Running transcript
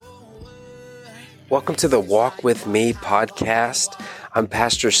Welcome to the Walk With Me podcast. I'm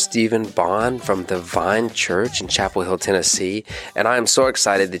Pastor Stephen Bond from the Vine Church in Chapel Hill, Tennessee, and I am so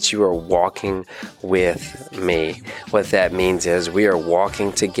excited that you are walking with me. What that means is we are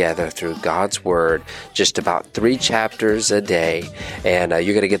walking together through God's Word, just about 3 chapters a day, and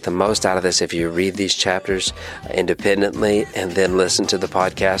you're going to get the most out of this if you read these chapters independently and then listen to the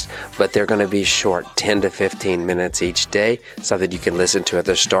podcast, but they're going to be short, 10 to 15 minutes each day, so that you can listen to at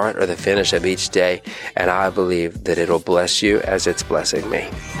the start or the finish of each day, and I believe that it'll bless you as it's blessing me.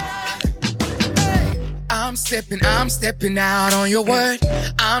 I'm stepping out on your word.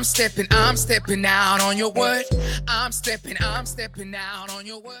 I'm stepping out on your word. I'm stepping out on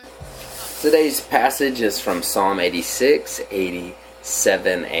your word. Today's passage is from Psalm 86,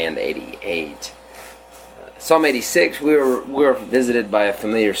 87, and 88. Psalm 86, we were visited by a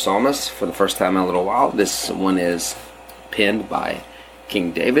familiar psalmist for the first time in a little while. This one is penned by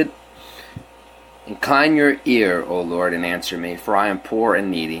King David. Incline your ear, O Lord, and answer me, for I am poor and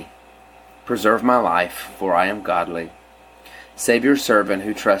needy. Preserve my life, for I am godly. Save your servant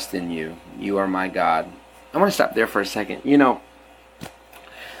who trusts in you. You are my God. I want to stop there for a second. You know,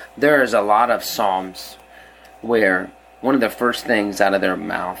 there is a lot of psalms where one of the first things out of their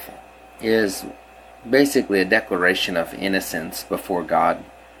mouth is basically a declaration of innocence before God.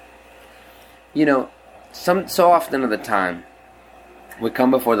 You know, so often of the time, we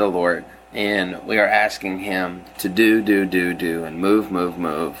come before the Lord, and we are asking Him to do, and move,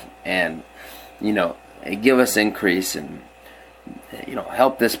 and, you know, give us increase, and, you know,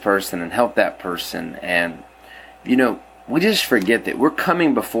 help this person and help that person. And, you know, we just forget that we're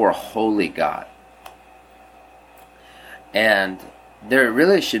coming before a holy God. And there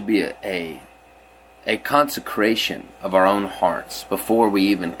really should be a consecration of our own hearts before we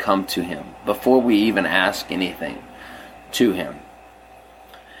even come to Him, before we even ask anything to Him.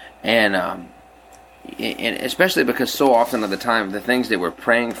 And especially because so often of the time, the things that we're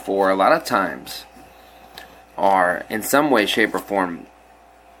praying for, a lot of times, are in some way, shape, or form,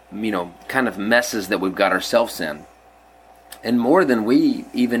 you know, kind of messes that we've got ourselves in. And more than we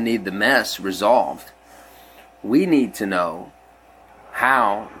even need the mess resolved, we need to know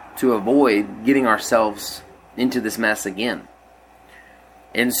how to avoid getting ourselves into this mess again.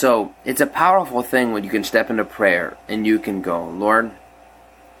 And so, it's a powerful thing when you can step into prayer and you can go, Lord,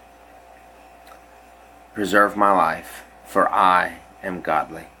 preserve my life, for I am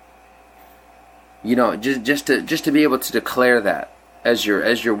godly. You know, just to be able to declare that as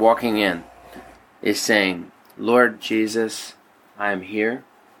you're walking in, is saying, Lord Jesus, I am here,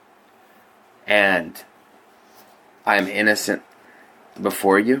 and I am innocent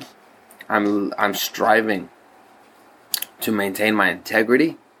before you. I'm striving to maintain my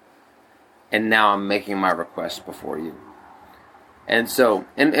integrity, and now I'm making my request before you. And so,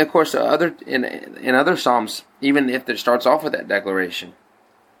 and of course, in other Psalms, even if it starts off with that declaration,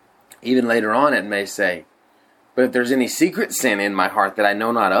 even later on it may say, but if there's any secret sin in my heart that I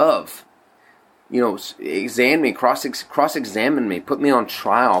know not of, you know, examine me, cross-examine me, put me on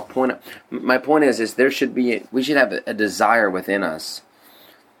trial. My point is we should have a desire within us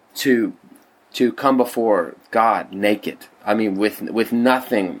to come before God naked. I mean, with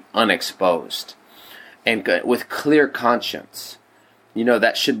nothing unexposed, and with clear conscience. You know,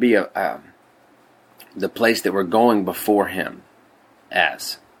 that should be the place that we're going before Him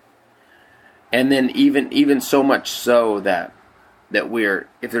as. And then even so much so that we're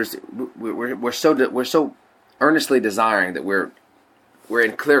so earnestly desiring that we're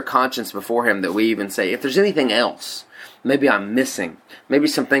in clear conscience before Him, that we even say, if there's anything else, maybe I'm missing, maybe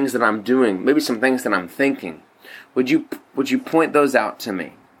some things that I'm doing, maybe some things that I'm thinking, would you point those out to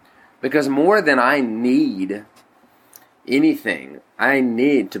me? Because more than I need anything, I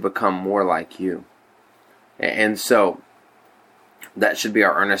need to become more like you. And so that should be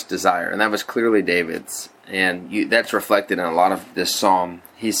our earnest desire. And that was clearly David's. And that's reflected in a lot of this psalm.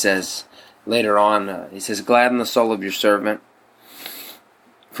 He says later on, he says, gladden the soul of your servant.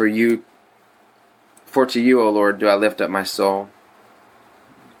 For to you, O Lord, do I lift up my soul.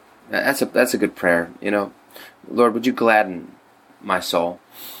 That's a good prayer. You know, Lord, would you gladden my soul?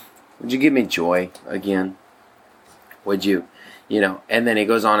 Would you give me joy again? Would you? You know, and then he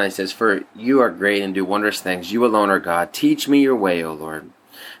goes on and he says, for you are great and do wondrous things. You alone are God. Teach me your way, O Lord,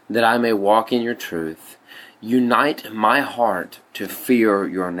 that I may walk in your truth. Unite my heart to fear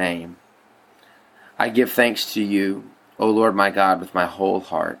your name. I give thanks to you, O Lord my God, with my whole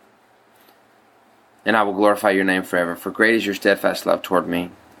heart. And I will glorify your name forever. For great is your steadfast love toward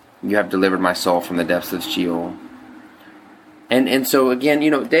me. You have delivered my soul from the depths of Sheol. And so again, you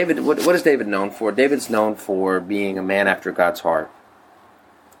know, David, what is David known for? David's known for being a man after God's heart.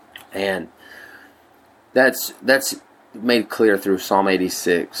 And That's made clear through Psalm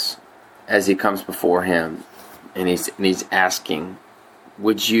 86 as he comes before him, and he's asking,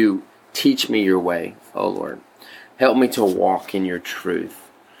 would you teach me your way, O Lord? Help me to walk in your truth.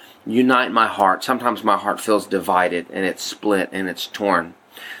 Unite my heart. Sometimes my heart feels divided, and it's split, and it's torn.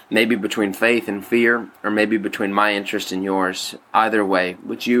 Maybe between faith and fear, or maybe between my interest and yours. Either way,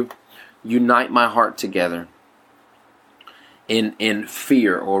 would you unite my heart together in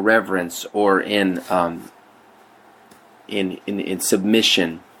fear or reverence, or in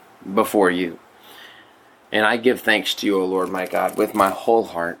submission before you. And I give thanks to you, O Lord my God, with my whole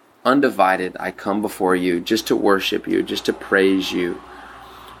heart. Undivided, I come before you just to worship you, just to praise you.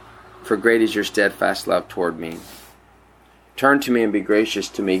 For great is your steadfast love toward me. Turn to me and be gracious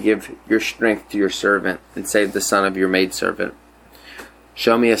to me. Give your strength to your servant, and save the son of your maidservant.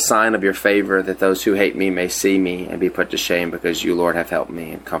 Show me a sign of your favor, that those who hate me may see me and be put to shame, because you, Lord, have helped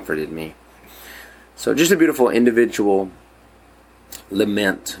me and comforted me. So just a beautiful individual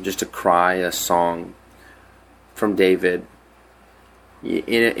lament, just a cry, a song from David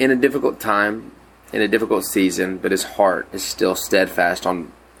in a difficult time, in a difficult season, but his heart is still steadfast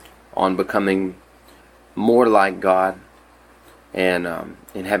on becoming more like God, and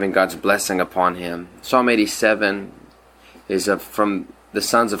having God's blessing upon him. Psalm 87 is from the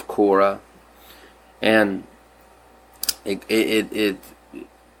sons of Korah, and it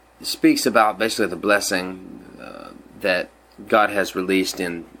speaks about basically the blessing that God has released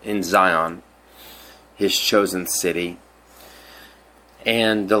in Zion, his chosen city.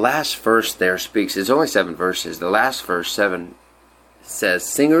 And the last verse there speaks, it's only 7 verses. The last verse, 7, says,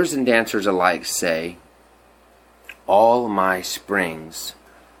 singers and dancers alike say, all my springs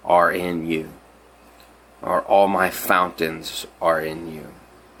are in you, or all my fountains are in you,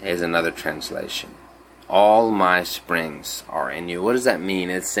 is another translation. All my springs are in you. What does that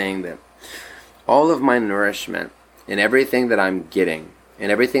mean? It's saying that all of my nourishment and everything that I'm getting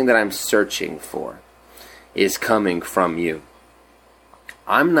and everything that I'm searching for is coming from you.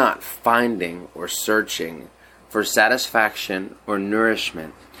 I'm not finding or searching for satisfaction or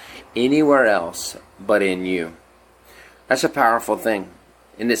nourishment anywhere else but in you. That's a powerful thing.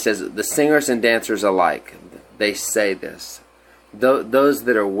 And it says, the singers and dancers alike, they say this. Those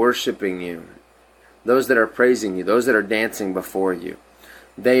that are worshiping you, those that are praising you, those that are dancing before you,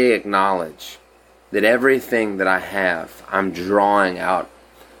 they acknowledge that everything that I have, I'm drawing out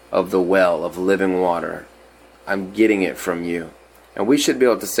of the well of living water. I'm getting it from you. And we should be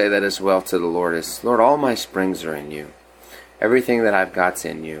able to say that as well to the Lord, is, Lord, all my springs are in you. Everything that I've got's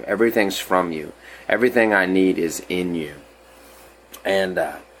in you. Everything's from you. Everything I need is in you. And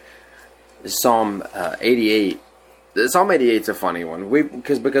Psalm 88. Psalm 88 is a funny one.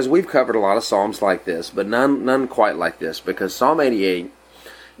 Because we've covered a lot of psalms like this, but none quite like this. Because Psalm 88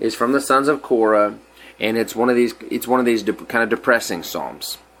 is from the sons of Korah, and it's one of these kind of depressing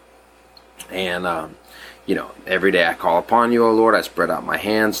psalms. And every day I call upon you, O Lord. I spread out my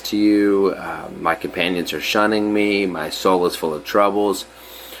hands to you. My companions are shunning me. My soul is full of troubles.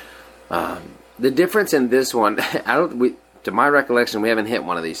 The difference in this one, to my recollection, we haven't hit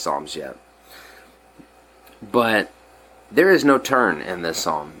one of these psalms yet. But there is no turn in this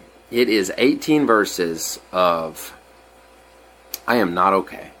psalm. It is 18 verses of, I am not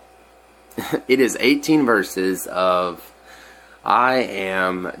okay. It is 18 verses of, I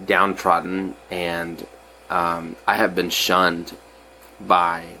am downtrodden, and I have been shunned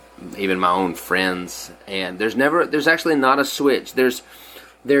by even my own friends. And there's actually not a switch.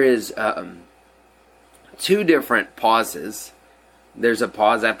 There is 2 different pauses. There's a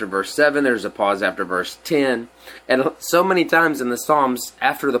pause after verse 7. There's a pause after verse 10. And so many times in the Psalms,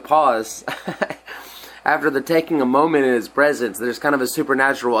 after the pause, after the taking a moment in His presence, there's kind of a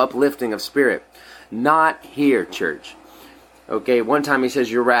supernatural uplifting of spirit. Not here, church. Okay, one time He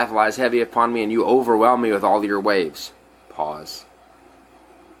says, your wrath lies heavy upon me, and you overwhelm me with all your waves. Pause.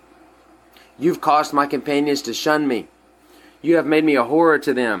 You've caused my companions to shun me. You have made me a horror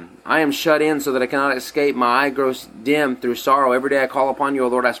to them. I am shut in so that I cannot escape. My eye grows dim through sorrow. Every day I call upon you, O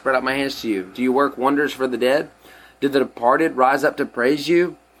Lord. I spread out my hands to you. Do you work wonders for the dead? Did the departed rise up to praise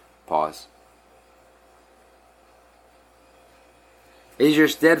you? Pause. Is your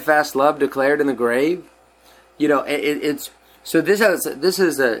steadfast love declared in the grave? It's so.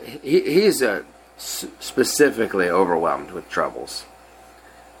 He's specifically overwhelmed with troubles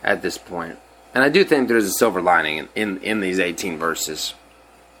at this point. And I do think there's a silver lining in these 18 verses,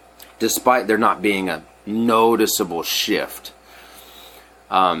 despite there not being a noticeable shift.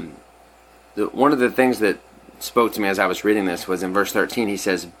 One of the things that spoke to me as I was reading this was in verse 13. He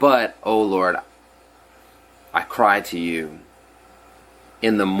says, but, O Lord, I cry to you.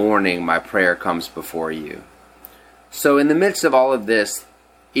 in the morning my prayer comes before you. So in the midst of all of this,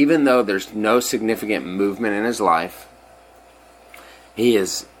 even though there's no significant movement in his life, he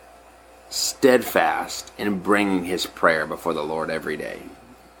is steadfast in bringing his prayer before the Lord every day.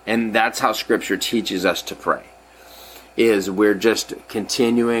 And that's how Scripture teaches us to pray, is we're just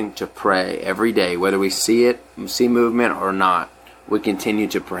continuing to pray every day, whether we see movement or not. We continue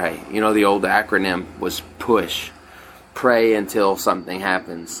to pray. You know, the old acronym was PUSH. Pray until something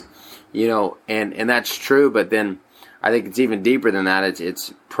happens. You know, and that's true, but then I think it's even deeper than that.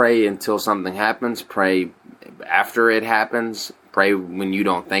 It's pray until something happens. Pray after it happens. Pray when you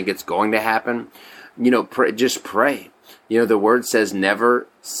don't think it's going to happen. You know, just pray. You know, the Word says never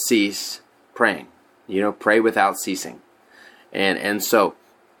cease praying. You know, pray without ceasing. And so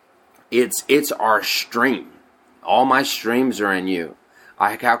it's our stream. All my streams are in you.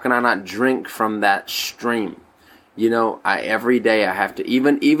 How can I not drink from that stream? You know, every day I have to,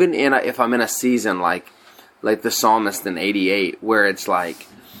 even if I'm in a season like the psalmist in 88, where it's like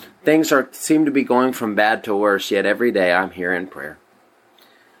things seem to be going from bad to worse, yet every day I'm here in prayer.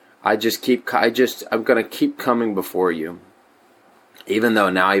 I'm going to keep coming before you. Even though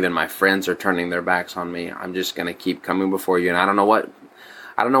now even my friends are turning their backs on me, I'm just going to keep coming before you. And I don't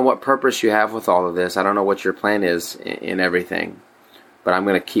know what purpose you have with all of this. I don't know what your plan is in everything. But I'm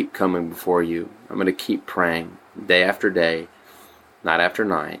going to keep coming before you. I'm going to keep praying day after day, night after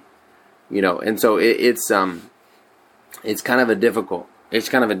night. You know, and so it's kind of a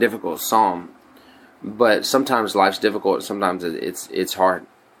difficult psalm. But sometimes life's difficult, sometimes it's hard.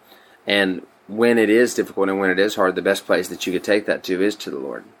 And when it is difficult and when it is hard, the best place that you could take that to is to the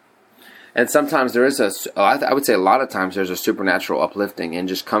Lord. And sometimes there is I would say a lot of times there's a supernatural uplifting in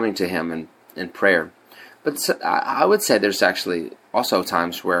just coming to Him in prayer. But I would say there's actually also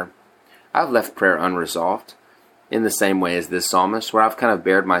times where I've left prayer unresolved in the same way as this psalmist, where I've kind of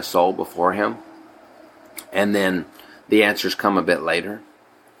bared my soul before Him, and then the answers come a bit later,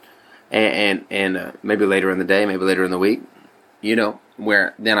 and maybe later in the day, maybe later in the week, you know,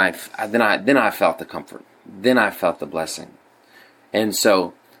 where then I felt the comfort, then I felt the blessing, and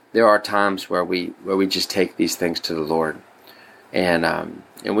so there are times where we just take these things to the Lord, and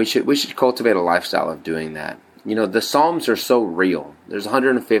we should cultivate a lifestyle of doing that. You know, the Psalms are so real. There's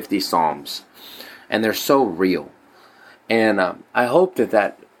 150 Psalms, and they're so real. And I hope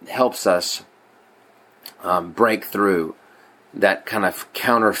that helps us break through that kind of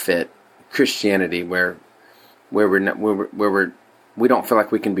counterfeit Christianity where we don't feel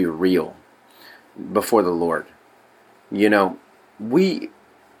like we can be real before the Lord. You know,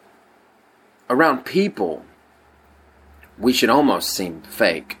 around people, we should almost seem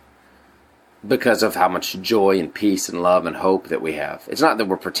fake because of how much joy and peace and love and hope that we have. It's not that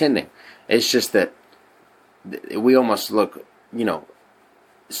we're pretending. It's just that we almost look, you know,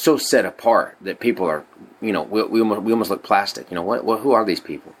 so set apart that people are, you know, we almost look plastic. You know, who are these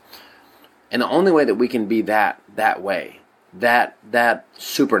people? And the only way that we can be that way, that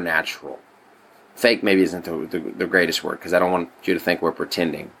supernatural, fake maybe isn't the greatest word, because I don't want you to think we're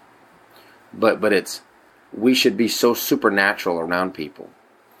pretending. But we should be so supernatural around people.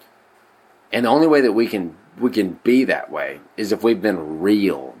 And the only way that we can be that way is if we've been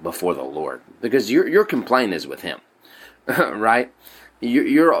real before the Lord, because your complaint is with Him, right?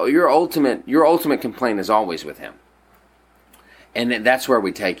 Your ultimate complaint is always with Him, and that's where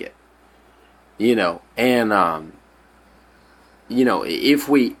we take it, you know. And you know,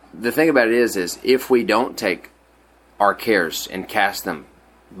 the thing about it is if we don't take our cares and cast them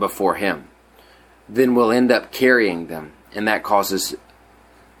before Him, then we'll end up carrying them, and that causes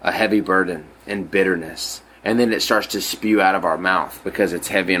a heavy burden and bitterness. And then it starts to spew out of our mouth because it's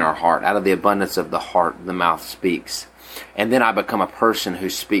heavy in our heart. Out of the abundance of the heart, the mouth speaks. And then I become a person who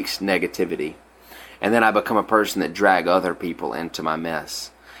speaks negativity. And then I become a person that drag other people into my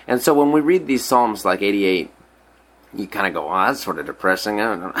mess. And so when we read these Psalms like 88, you kind of go, well, that's sort of depressing.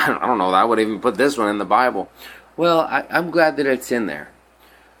 I don't know that I would even put this one in the Bible. Well, I'm glad that it's in there.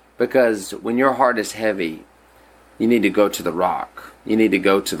 Because when your heart is heavy, you need to go to the rock. You need to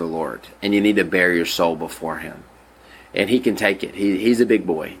go to the Lord. And you need to bare your soul before Him. And He can take it. He's a big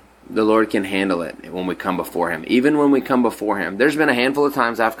boy. The Lord can handle it when we come before Him. Even when we come before Him. There's been a handful of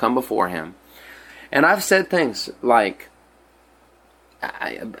times I've come before Him. And I've said things like,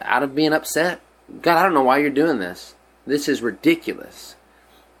 out of being upset, God, I don't know why you're doing this. This is ridiculous.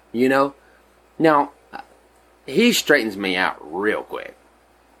 You know? Now, He straightens me out real quick.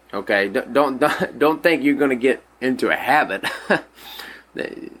 Okay? Don't think you're going to get into a habit.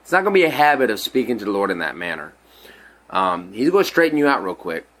 It's not going to be a habit of speaking to the Lord in that manner. He's going to straighten you out real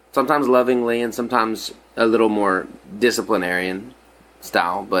quick. Sometimes lovingly and sometimes a little more disciplinarian.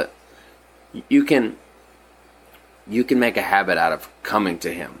 style, but you can make a habit out of coming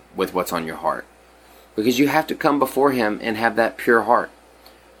to Him with what's on your heart, because you have to come before Him and have that pure heart.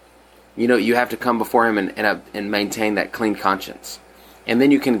 You have to come before Him and maintain that clean conscience, and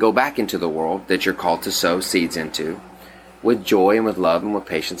then you can go back into the world that you're called to sow seeds into, with joy and with love and with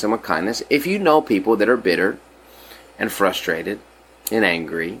patience and with kindness. If you know people that are bitter and frustrated and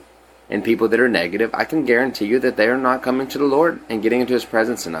angry, and people that are negative, I can guarantee you that they are not coming to the Lord and getting into His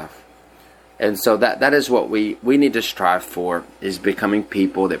presence enough. And so that is what we need to strive for, is becoming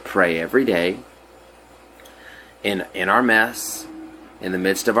people that pray every day, in our mess, in the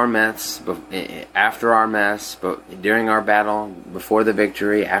midst of our mess, after our mess, but during our battle, before the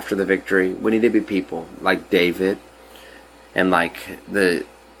victory, after the victory. We need to be people like David, and like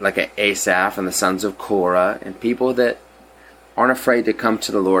Asaph and the sons of Korah, and people that aren't afraid to come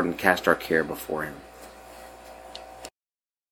to the Lord and cast our care before Him.